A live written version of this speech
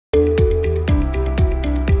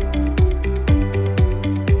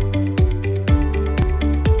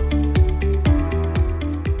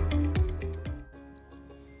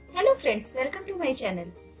friends, welcome to my channel.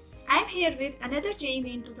 I am here with another JEE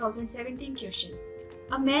Main 2017 question.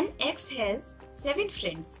 A man X has 7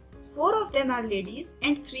 friends. 4 of them are ladies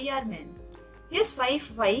and 3 are men. His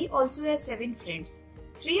wife Y also has 7 friends.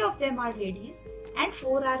 3 of them are ladies and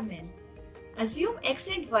 4 are men. Assume X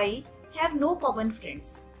and Y have no common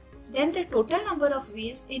friends. Then the total number of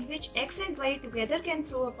ways in which X and Y together can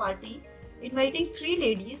throw a party inviting 3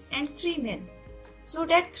 ladies and 3 men, so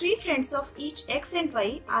that 3 friends of each X and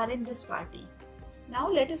Y are in this party. Now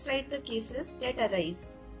let us write the cases that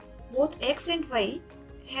arise. Both X and Y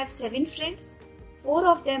have 7 friends, 4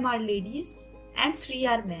 of them are ladies and 3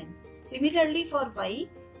 are men. Similarly for Y,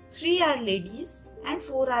 3 are ladies and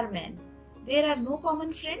 4 are men. There are no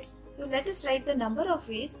common friends, so let us write the number of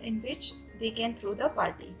ways in which they can throw the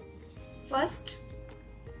party. First,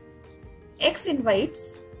 X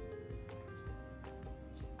invites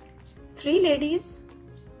 3 ladies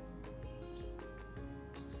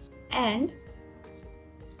and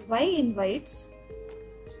Y invites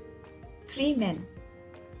 3 men.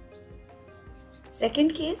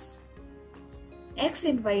 Second case, X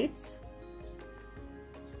invites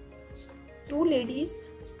 2 ladies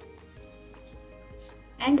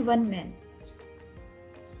and 1 man,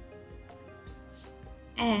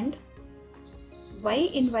 and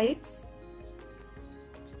Y invites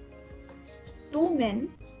 2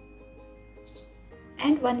 men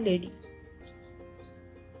and 1 lady.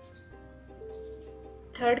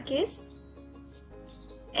 Third case,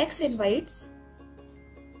 X invites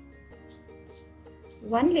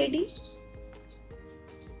 1 lady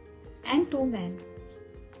and 2 men,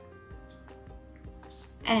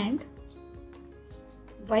 and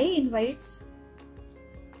Y invites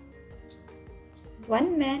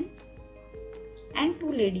 1 man and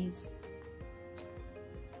 2 ladies.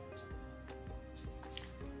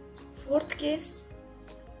 Fourth case,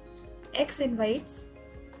 X invites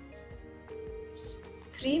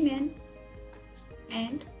 3 men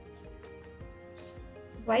and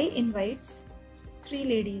Y invites 3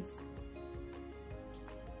 ladies.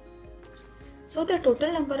 So the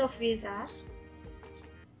total number of ways are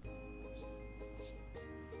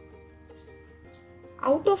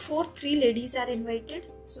out of 4, 3 ladies are invited,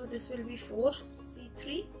 so this will be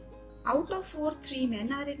 4C3. Out of 4, 3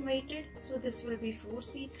 men are invited, so this will be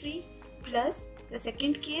 4C3, plus the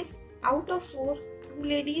second case, out of 4, 2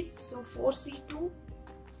 ladies, so 4C2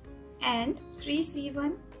 and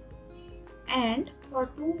 3C1, and for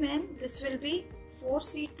 2 men this will be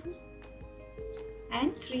 4C2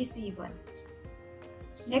 and 3C1.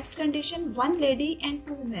 Next condition, 1 lady and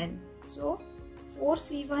 2 men, so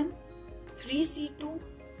 4C1, 3C2,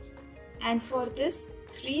 and for this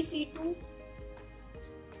 3C2,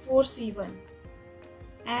 4C1,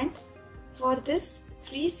 and for this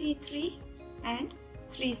 3C3 and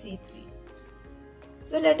 3C3.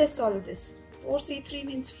 So let us solve this. 4C3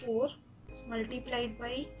 means 4 multiplied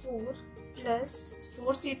by 4 plus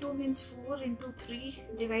 4C2 means 4 into 3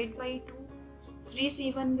 divided by 2.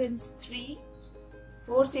 3C1 means 3.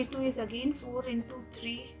 4C2 is again 4 into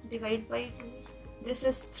 3 divided by 2. This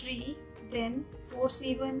is 3. Then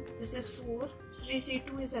 4C1, this is 4.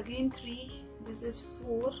 3C2 is again 3. This is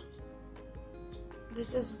 4.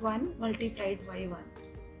 This is 1 multiplied by 1.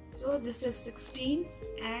 So this is 16,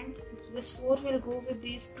 and this 4 will go with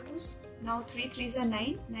these 2's. Now 3 3's are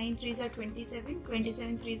 9, 9 3's are 27,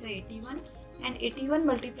 27 3's are 81, and 81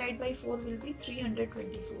 multiplied by 4 will be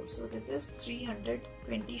 324. So this is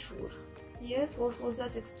 324. Here 4 4's are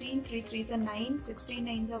 16, 3 3's are 9, 16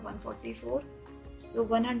 9's are 144. So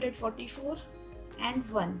 144 and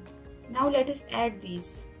 1. Now let us add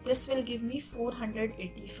these. This will give me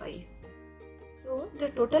 485. So the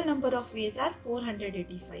total number of ways are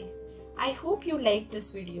 485. I hope you liked this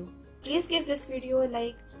video. Please give this video a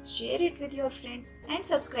like, share it with your friends and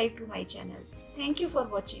subscribe to my channel. Thank you for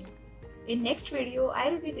watching. In next video, I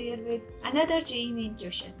will be there with another JEE Main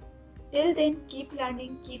question. Till then, keep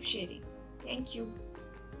learning, keep sharing. Thank you.